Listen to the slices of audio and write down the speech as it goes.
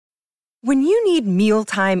When you need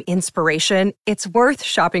mealtime inspiration, it's worth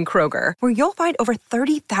shopping Kroger, where you'll find over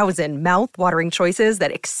 30,000 mouth-watering choices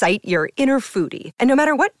that excite your inner foodie. And no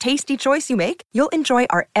matter what tasty choice you make, you'll enjoy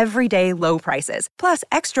our everyday low prices, plus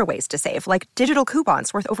extra ways to save, like digital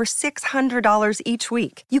coupons worth over $600 each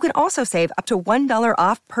week. You can also save up to $1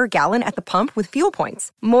 off per gallon at the pump with fuel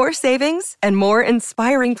points. More savings and more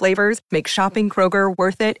inspiring flavors make shopping Kroger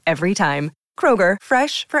worth it every time. Kroger,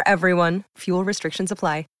 fresh for everyone. Fuel restrictions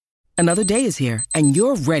apply. Another day is here, and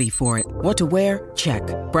you're ready for it. What to wear? Check.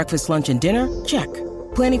 Breakfast, lunch, and dinner? Check.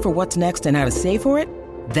 Planning for what's next and how to save for it?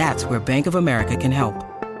 That's where Bank of America can help.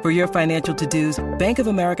 For your financial to-dos, Bank of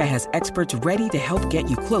America has experts ready to help get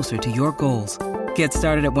you closer to your goals. Get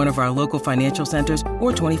started at one of our local financial centers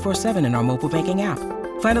or 24/7 in our mobile banking app.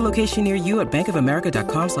 Find a location near you at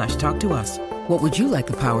bankofamerica.com/talktous. What would you like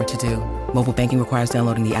the power to do? Mobile banking requires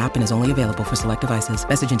downloading the app and is only available for select devices.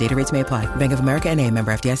 Message and data rates may apply. Bank of America N.A.,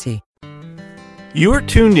 member FDIC. You are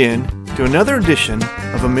tuned in to another edition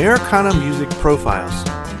of Americana Music Profiles,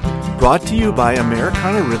 brought to you by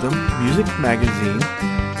Americana Rhythm Music Magazine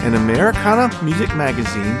and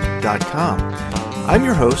AmericanaMusicMagazine.com. I'm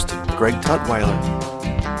your host, Greg Tutwiler.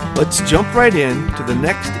 Let's jump right in to the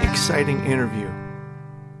next exciting interview.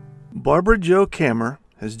 Barbara Jo Kammer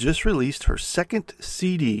has just released her second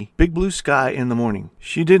CD, Big Blue Sky in the Morning.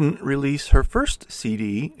 She didn't release her first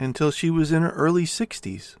CD until she was in her early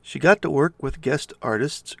 60s. She got to work with guest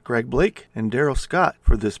artists Greg Blake and Daryl Scott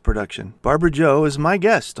for this production. Barbara Jo is my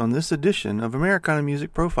guest on this edition of Americana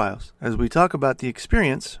Music Profiles as we talk about the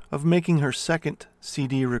experience of making her second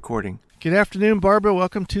CD recording. Good afternoon, Barbara.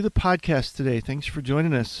 Welcome to the podcast today. Thanks for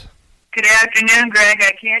joining us. Good afternoon, Greg.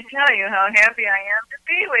 I can't tell you how happy I am to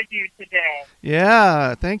be with you today.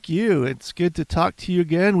 Yeah, thank you. It's good to talk to you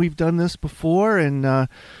again. We've done this before, and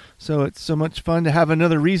so it's so much fun to have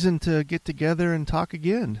another reason to get together and talk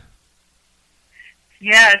again.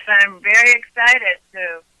 Yes, I'm very excited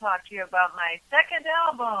to talk to you about my second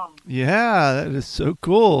album. Yeah, that is so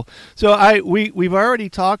cool. So we've already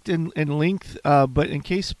talked in length, but in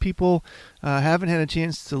case people haven't had a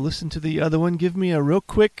chance to listen to the other one, give me a real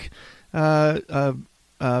quick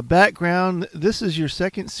background. This is your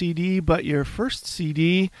second CD, but your first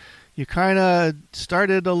CD, you kind of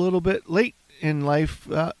started a little bit late in life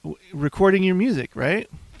recording your music, right?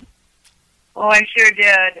 Oh, I sure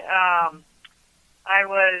did. I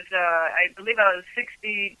believe I was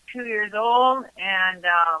 62 years old, and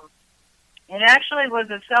it actually was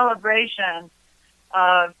a celebration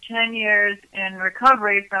of 10 years in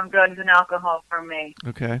recovery from drugs and alcohol for me.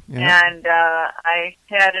 Okay. Yeah. And I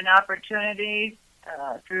had an opportunity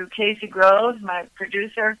through Casey Groves, my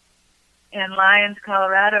producer in Lyons,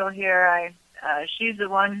 Colorado here. She's the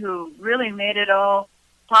one who really made it all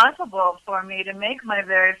possible for me to make my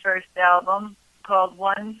very first album called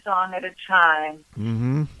One Song at a Time.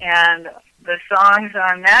 Mm-hmm. And the songs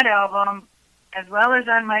on that album, as well as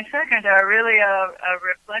on my second, are really a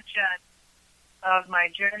reflection of my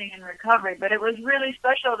journey in recovery. But it was really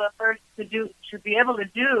special to be able to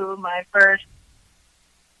do my first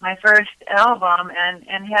album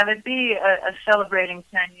and have it be a celebrating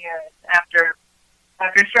 10 years after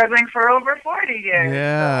struggling for over 40 years.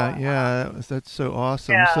 Yeah, so, yeah, that's so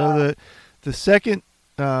awesome. Yeah. So the second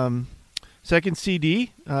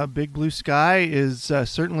CD, Big Blue Sky, is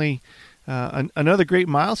certainly another great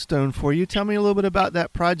milestone for you. Tell me a little bit about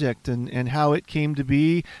that project and how it came to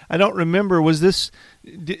be. I don't remember. Was this?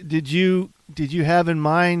 Did you have in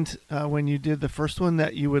mind when you did the first one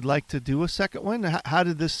that you would like to do a second one? How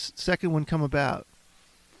did this second one come about?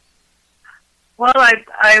 Well,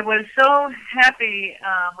 I was so happy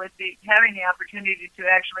with having the opportunity to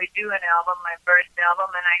actually do an album, my first album,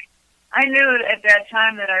 and I knew at that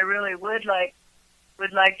time that I really would like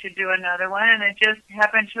to do another one, and it just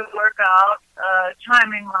happened to work out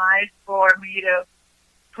timing-wise for me to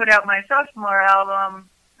put out my sophomore album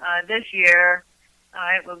this year.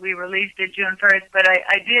 We released it June 1st, but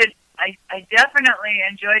I definitely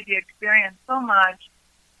enjoyed the experience so much,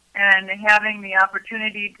 and having the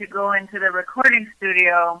opportunity to go into the recording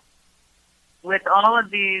studio with all of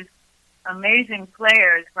these amazing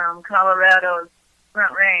players from Colorado's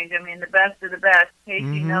Front Range. I mean, the best of the best.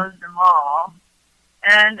 Casey knows them all.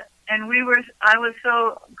 And I was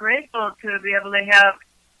so grateful to be able to have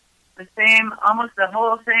almost the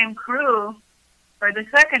whole same crew for the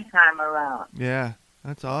second time around. Yeah,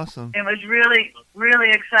 that's awesome. It was really, really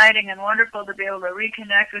exciting and wonderful to be able to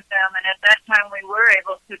reconnect with them. And at that time, we were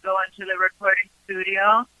able to go into the recording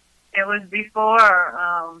studio. It was before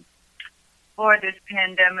this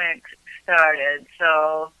pandemic started,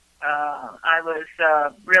 so I was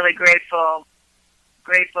really grateful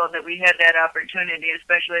that we had that opportunity,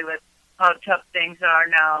 especially with how tough things are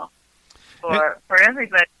now for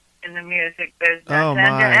everybody in the music business. Oh,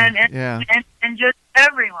 and, my. Yeah. And just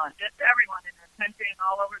everyone in our country and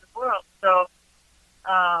all over the world. So,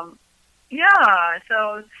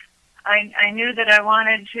 so I knew that I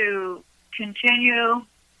wanted to continue.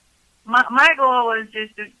 My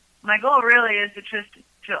goal really is to just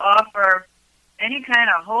to offer any kind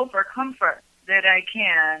of hope or comfort that I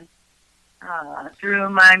can through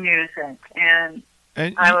my music. And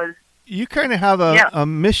you kind of have a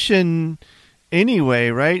mission anyway,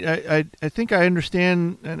 right? I think I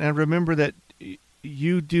understand, and I remember that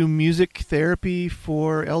you do music therapy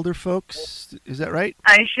for elder folks. Is that right?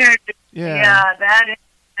 I sure do. Yeah. That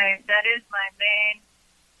is my main,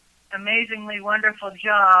 amazingly wonderful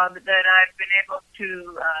job that I've been able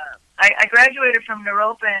to. I graduated from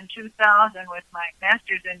Naropa in 2000 with my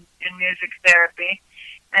master's in music therapy,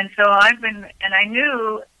 and so I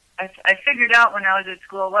figured out when I was at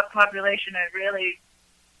school what population I really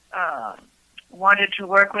wanted to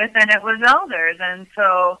work with, and it was elders. And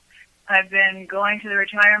so I've been going to the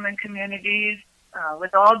retirement communities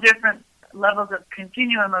with all different levels of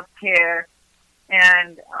continuum of care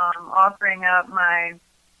and offering up my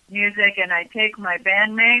music. And I take my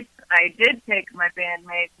bandmates. I did take my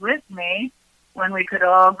bandmates with me when we could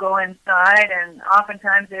all go inside, and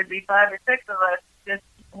oftentimes there'd be 5 or 6 of us just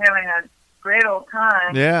having a great old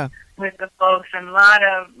time with the folks, and a lot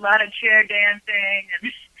of chair dancing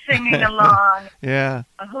and singing along, a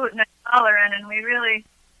hoot and a hollering, and we really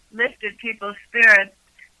lifted people's spirits.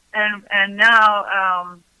 And now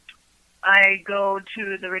I go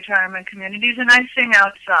to the retirement communities and I sing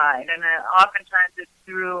outside, and oftentimes it's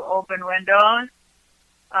through open windows.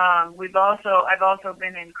 I've also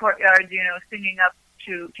been in courtyards, singing up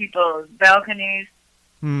to people's balconies,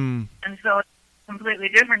 and so it's completely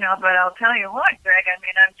different now. But I'll tell you what, Greg,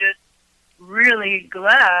 I'm just really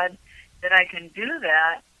glad that I can do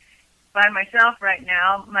that by myself right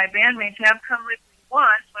now. My bandmates have come with me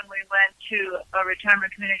once when we went to a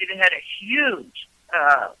retirement community that had a huge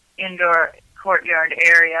indoor courtyard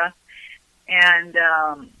area, and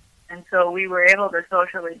so we were able to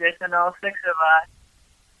socially distance, all 6 of us,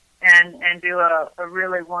 and do a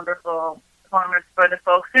really wonderful performance for the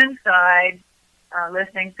folks inside,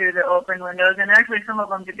 listening through the open windows. And actually some of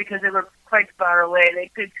them did, because they were quite far away,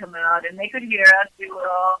 they could come out and they could hear us. We were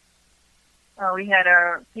all, we had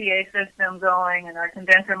our PA system going and our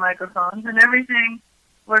condenser microphones, and everything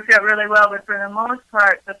worked out really well. But for the most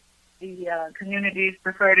part, the communities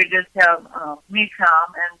prefer to just have me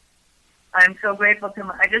come. And I'm so grateful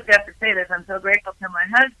I just have to say this, I'm so grateful to my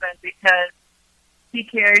husband, because he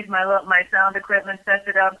carries my sound equipment, sets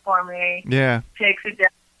it up for me, takes it down.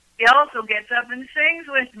 He also gets up and sings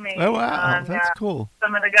with me. Oh, wow. That's cool.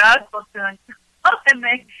 Some of the gospel tunes. And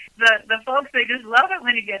the folks, they just love it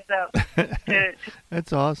when he gets up.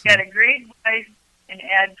 That's awesome. Got a great voice and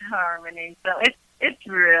adds harmony. So it's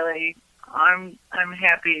really, I'm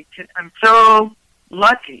happy I'm so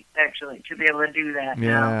lucky, actually, to be able to do that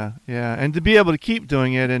now. Yeah, and to be able to keep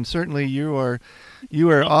doing it. And certainly you are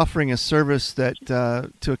offering a service that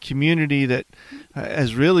to a community that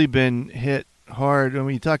has really been hit hard.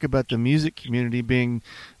 When you talk about the music community being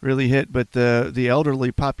really hit, but the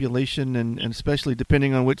elderly population, and especially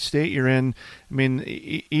depending on which state you're in,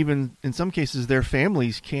 even in some cases their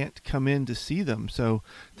families can't come in to see them. So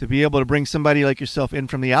to be able to bring somebody like yourself in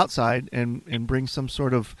from the outside and bring some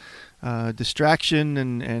sort of distraction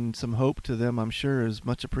and some hope to them, I'm sure is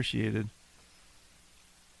much appreciated.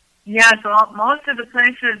 Yeah, so most of the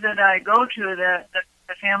places that I go to, the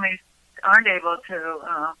families aren't able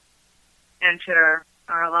to enter,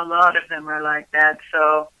 or a lot of them are like that.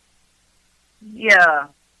 So, yeah,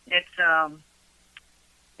 it's a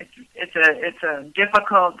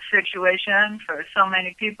difficult situation for so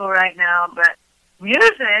many people right now. But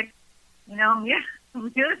music,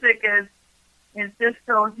 music is just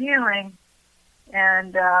so healing,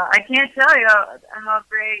 and I can't tell you how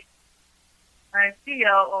great I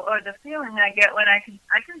feel, or the feeling I get when I can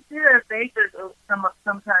see their faces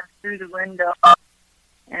sometimes through the window,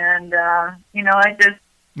 and I just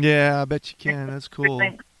I bet you can. That's cool.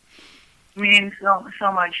 It means so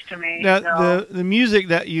much to me. Now, the music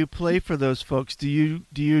that you play for those folks, do you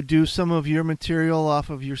do some of your material off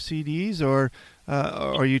of your CDs, or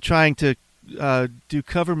are you trying to do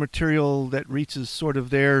cover material that reaches sort of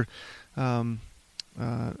their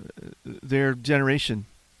generation?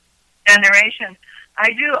 I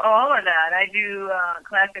do all of that. I do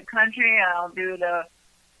classic country. I'll do the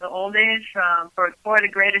oldies for the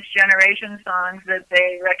greatest generation songs that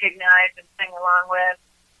they recognize and sing along with.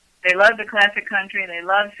 They love the classic country. They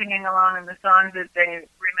love singing along in the songs that they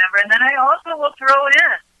remember. And then I also will throw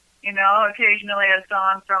in occasionally a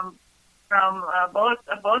song from both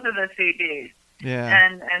of the CDs. Yeah.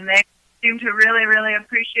 And they seem to really, really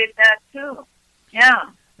appreciate that too.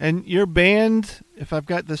 Yeah. And your band, if I've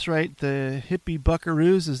got this right, the Hippie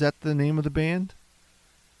Buckaroos, is that the name of the band?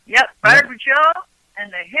 Yep, Barbara Joe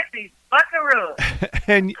and the Hippie Buckaroos.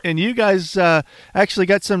 and you guys actually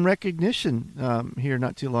got some recognition here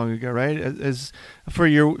not too long ago, right? As for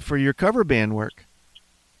your cover band work.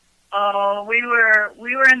 Oh, we were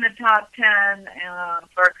in the top 10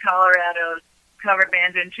 for Colorado's cover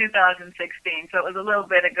bands in 2016, so it was a little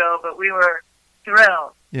bit ago, but we were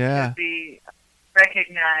thrilled to be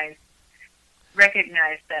recognized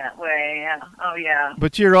that way. Yeah. Oh, yeah.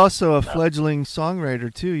 But you're also a fledgling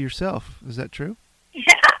songwriter too yourself. Is that true?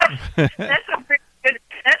 Yeah, that's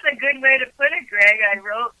a good way to put it, Greg. I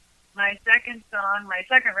wrote my second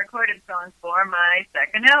recorded song for my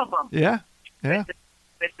second album. Yeah. Yeah.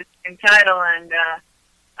 With the same title, and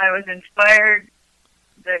I was inspired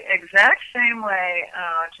the exact same way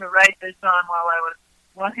to write this song while I was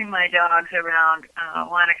walking my dogs around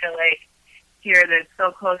Wanaka Lake here that's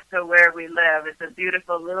so close to where we live. It's a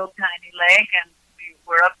beautiful little tiny lake, and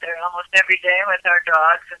we're up there almost every day with our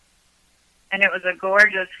dogs. And it was a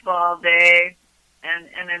gorgeous fall day,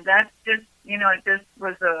 and that's just, it just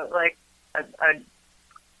was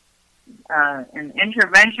an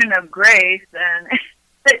intervention of grace, and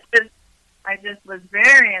I just was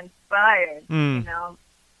very inspired,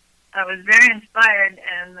 I was very inspired,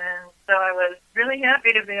 and then so I was really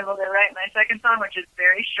happy to be able to write my second song, which is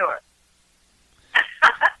very short.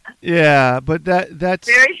 Yeah, but that's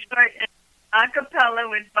very short, a cappella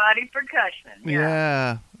with body percussion.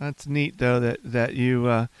 Yeah, that's neat though that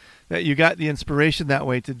you got the inspiration that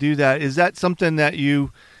way to do that. Is that something that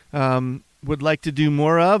you would like to do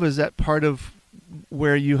more of? Is that part of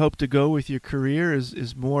where you hope to go with your career?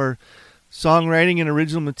 Is more songwriting and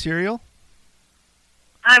original material?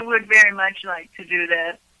 I would very much like to do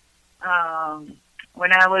that.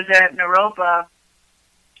 When I was at Naropa,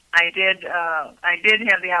 I did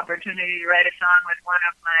have the opportunity to write a song with one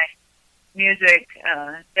of my music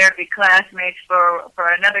therapy classmates for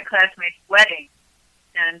another classmate's wedding,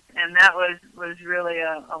 and that was really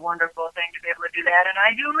a wonderful thing to be able to do that. And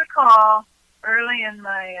I do recall early in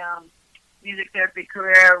my music therapy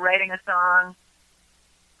career writing a song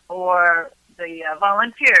for the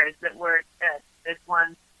volunteers that worked at this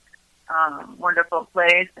one wonderful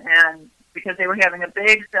place, and because they were having a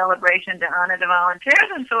big celebration to honor the volunteers,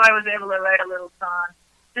 and so I was able to write a little song,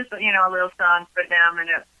 just a little song for them, and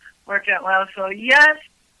it worked out well. So yes,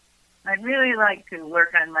 I'd really like to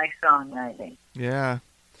work on my songwriting. Yeah.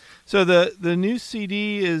 So the new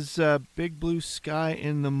CD is Big Blue Sky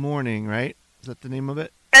in the Morning, right? Is that the name of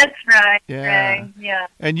it? That's right. Yeah. Greg. Yeah.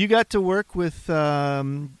 And you got to work with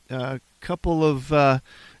a couple of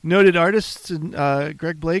noted artists,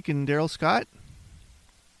 Greg Blake and Daryl Scott.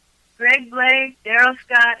 Greg Blake, Daryl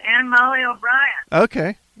Scott, and Molly O'Brien.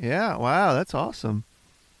 Okay. Yeah. Wow. That's awesome.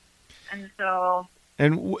 And so.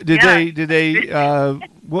 And did they?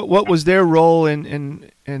 What was their role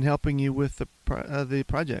in helping you with the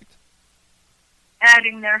project?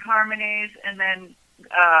 Adding their harmonies, and then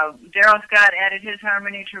Daryl Scott added his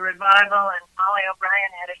harmony to Revival, and Molly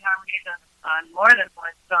O'Brien added harmonies on more than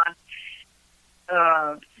one song.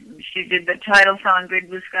 She did the title song, Big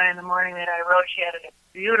Blue Sky in the Morning, that I wrote. She added a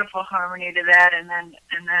beautiful harmony to that, and then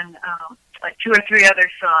like 2 or 3 other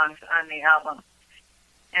songs on the album.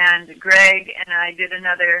 And Greg and I did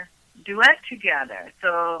another duet together.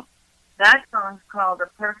 So that song's called A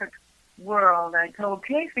Perfect World. I told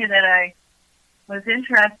Casey that I was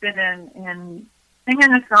interested in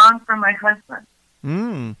singing a song for my husband.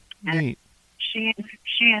 Neat. She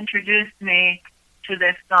introduced me to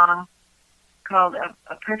this song called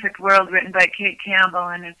A Perfect World, written by Kate Campbell,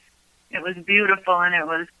 and it was beautiful and it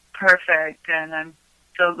was perfect, and I'm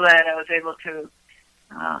so glad I was able to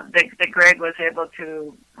that Greg was able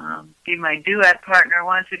to be my duet partner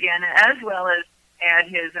once again, as well as add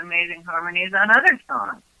his amazing harmonies on other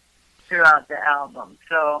songs throughout the album.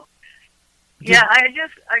 So, I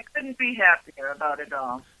couldn't be happier about it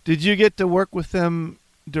all. Did you get to work with them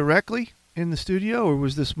directly in the studio, or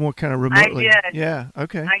was this more kind of remotely? I did. Yeah,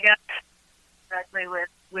 okay. I got directly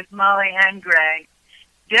with Molly and Greg.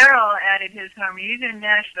 Daryl added his harmony. He's in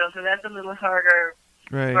Nashville, so that's a little harder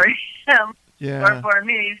for him. Yeah. Or for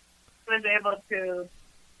me. He was able to,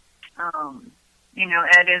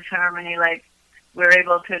 add his harmony like we're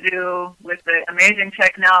able to do with the amazing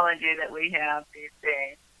technology that we have these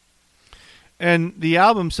days. And the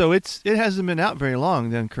album, so it hasn't been out very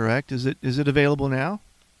long then, correct? Is it available now?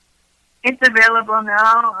 It's available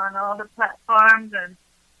now on all the platforms and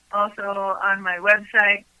also on my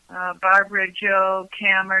website,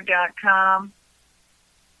 BarbaraJoeKammer.com,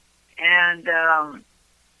 and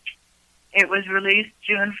it was released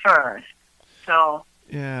June 1st. So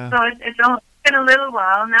yeah. So it's only been a little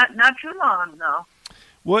while, not too long though.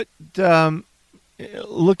 What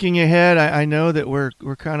looking ahead, I know that we're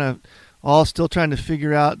kind of all still trying to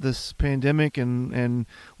figure out this pandemic and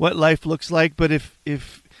what life looks like. But if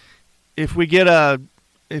we get a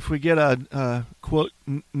quote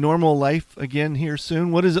normal life again here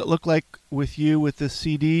soon, what does it look like with you with this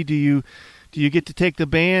CD? Do you get to take the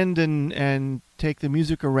band and take the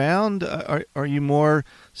music around? Are you more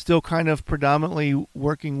still kind of predominantly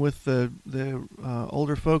working with the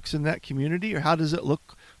older folks in that community, or how does it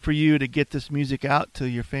look for you to get this music out to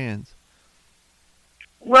your fans?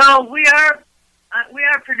 Well, we are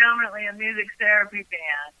predominantly a music therapy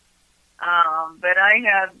band, but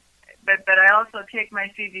I also take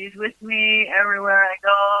my CDs with me everywhere I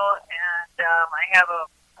go, and I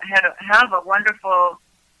have a wonderful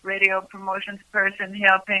radio promotions person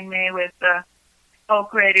helping me with the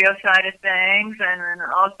folk radio side of things, and then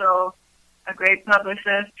also a great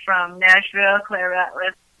publicist from Nashville, Claire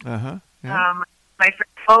Atlas. Uh-huh. Yeah. My friend,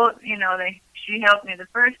 she helped me the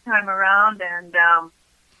first time around, and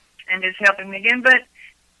is helping me again. But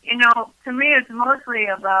to me, it's mostly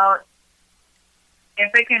about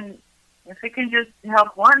if it can just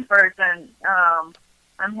help one person, I'm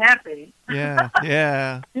happy. Yeah,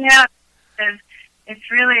 yeah. Yeah,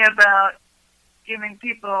 it's really about giving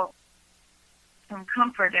people some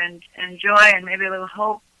comfort and joy and maybe a little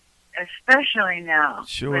hope, especially now.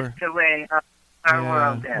 Sure. With the way our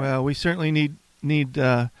world is. Well, we certainly need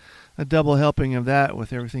a double helping of that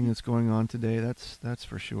with everything that's going on today. That's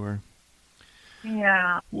for sure.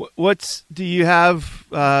 Yeah. Do you have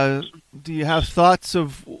thoughts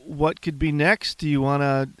of what could be next?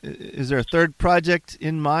 Is there a third project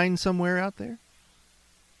in mind somewhere out there?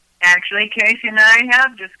 Actually, Casey and I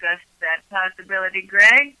have discussed that possibility,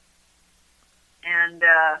 Greg, and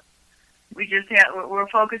we're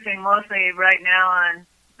focusing mostly right now on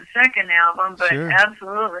the second album, but sure.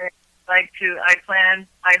 Absolutely I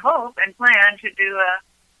hope and plan to do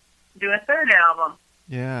a third album.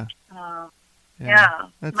 Yeah. Yeah.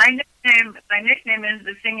 My nickname is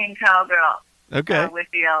the Singing Cowgirl. Okay. With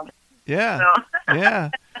the album. Yeah. So. Yeah.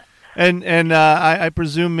 And I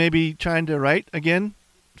presume maybe trying to write again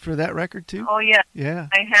for that record too? Oh yeah. Yeah.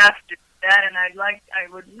 I have to do that, and I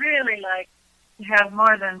would really like to have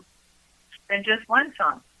more than just one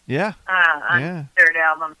song. Yeah. On the third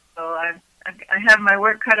album. So I have my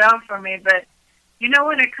work cut out for me, but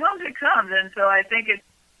when it comes, and so I think it's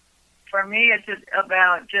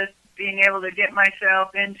about just being able to get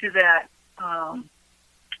myself into that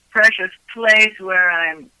precious place where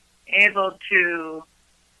I'm able to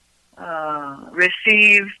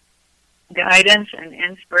receive guidance and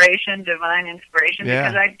inspiration, divine inspiration,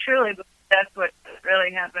 because I truly believe that's what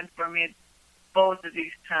really happened for me both of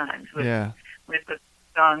these times with the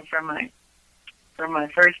song for my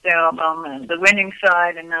first album and the winning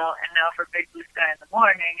side, and now for Big Blue Sky in the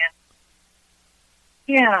Morning, and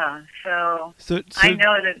so I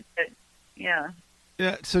know that yeah.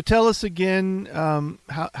 So tell us again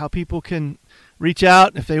how people can reach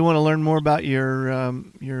out if they want to learn more about your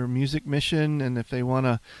music mission, and if they want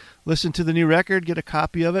to listen to the new record, get a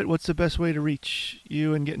copy of it. What's the best way to reach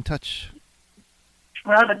you and get in touch?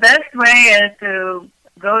 Well, the best way is to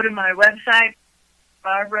go to my website,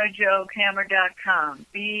 BarbaraJoeKammer.com.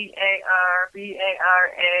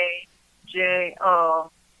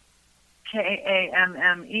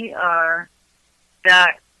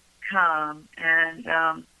 BarbaraJoeKammer.com,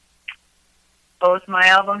 and both my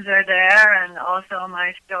albums are there, and also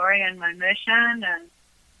my story and my mission,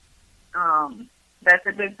 and that's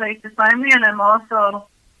a good place to find me. And I'm also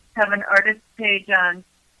have an artist page on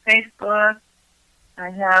Facebook. I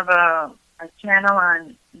have a channel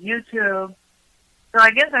on YouTube. So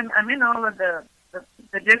I guess I'm in all of the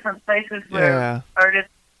different places where artists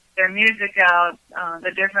put their music out,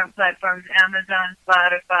 the different platforms, Amazon,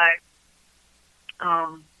 Spotify.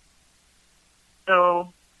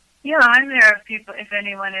 So I'm there if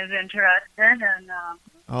anyone is interested, and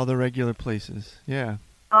all the regular places. Yeah.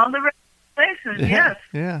 All the regular places. Yes.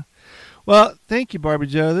 Yeah. Well, thank you, Barbara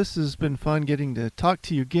Joe. This has been fun getting to talk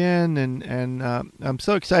to you again, and I'm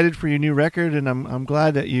so excited for your new record, and I'm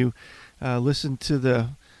glad that you listened to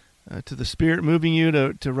the spirit moving you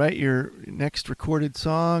to write your next recorded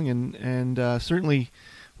song, and certainly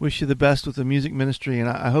wish you the best with the music ministry, and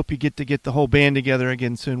I hope you get the whole band together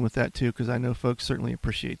again soon with that too, because I know folks certainly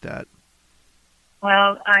appreciate that.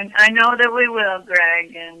 Well, I know that we will,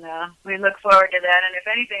 Greg, and we look forward to that. And if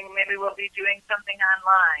anything, maybe we'll be doing something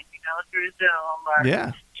online, through Zoom,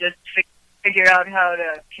 or just figure out how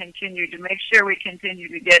to continue to make sure we continue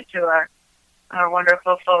to get to our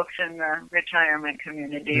wonderful folks in the retirement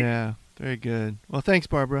community. Yeah, very good. Well, thanks,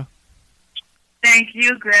 Barbara. Thank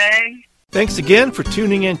you, Greg. Thanks again for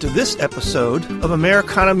tuning in to this episode of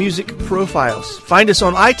Americana Music Profiles. Find us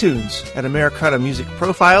on iTunes at Americana Music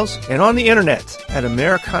Profiles and on the internet at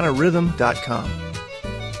AmericanaRhythm.com.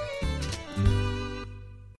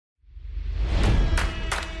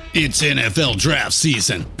 It's NFL draft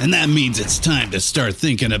season, and that means it's time to start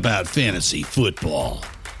thinking about fantasy football.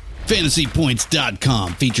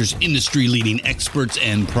 FantasyPoints.com features industry-leading experts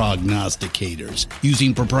and prognosticators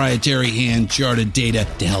using proprietary hand-charted data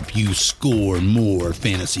to help you score more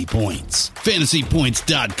fantasy points.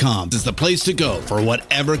 FantasyPoints.com is the place to go for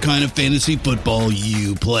whatever kind of fantasy football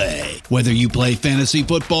you play. Whether you play fantasy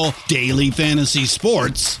football, daily fantasy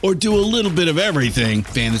sports, or do a little bit of everything,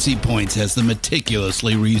 Fantasy Points has the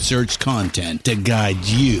meticulously researched content to guide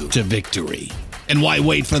you to victory. And why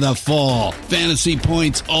wait for the fall? Fantasy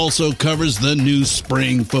Points also covers the new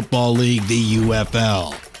spring football league, the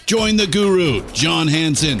UFL. Join the guru, John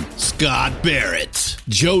Hansen, Scott Barrett,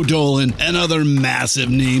 Joe Dolan, and other massive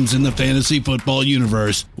names in the fantasy football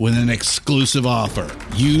universe with an exclusive offer.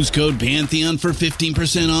 Use code Pantheon for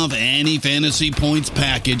 15% off any Fantasy Points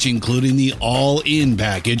package, including the all-in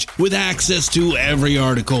package, with access to every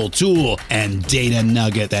article, tool, and data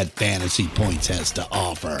nugget that Fantasy Points has to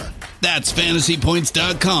offer. That's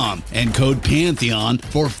FantasyPoints.com and code Pantheon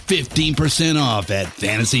for 15% off at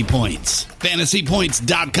Fantasy Points.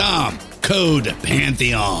 FantasyPoints.com, code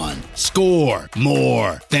Pantheon. Score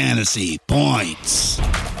more fantasy points.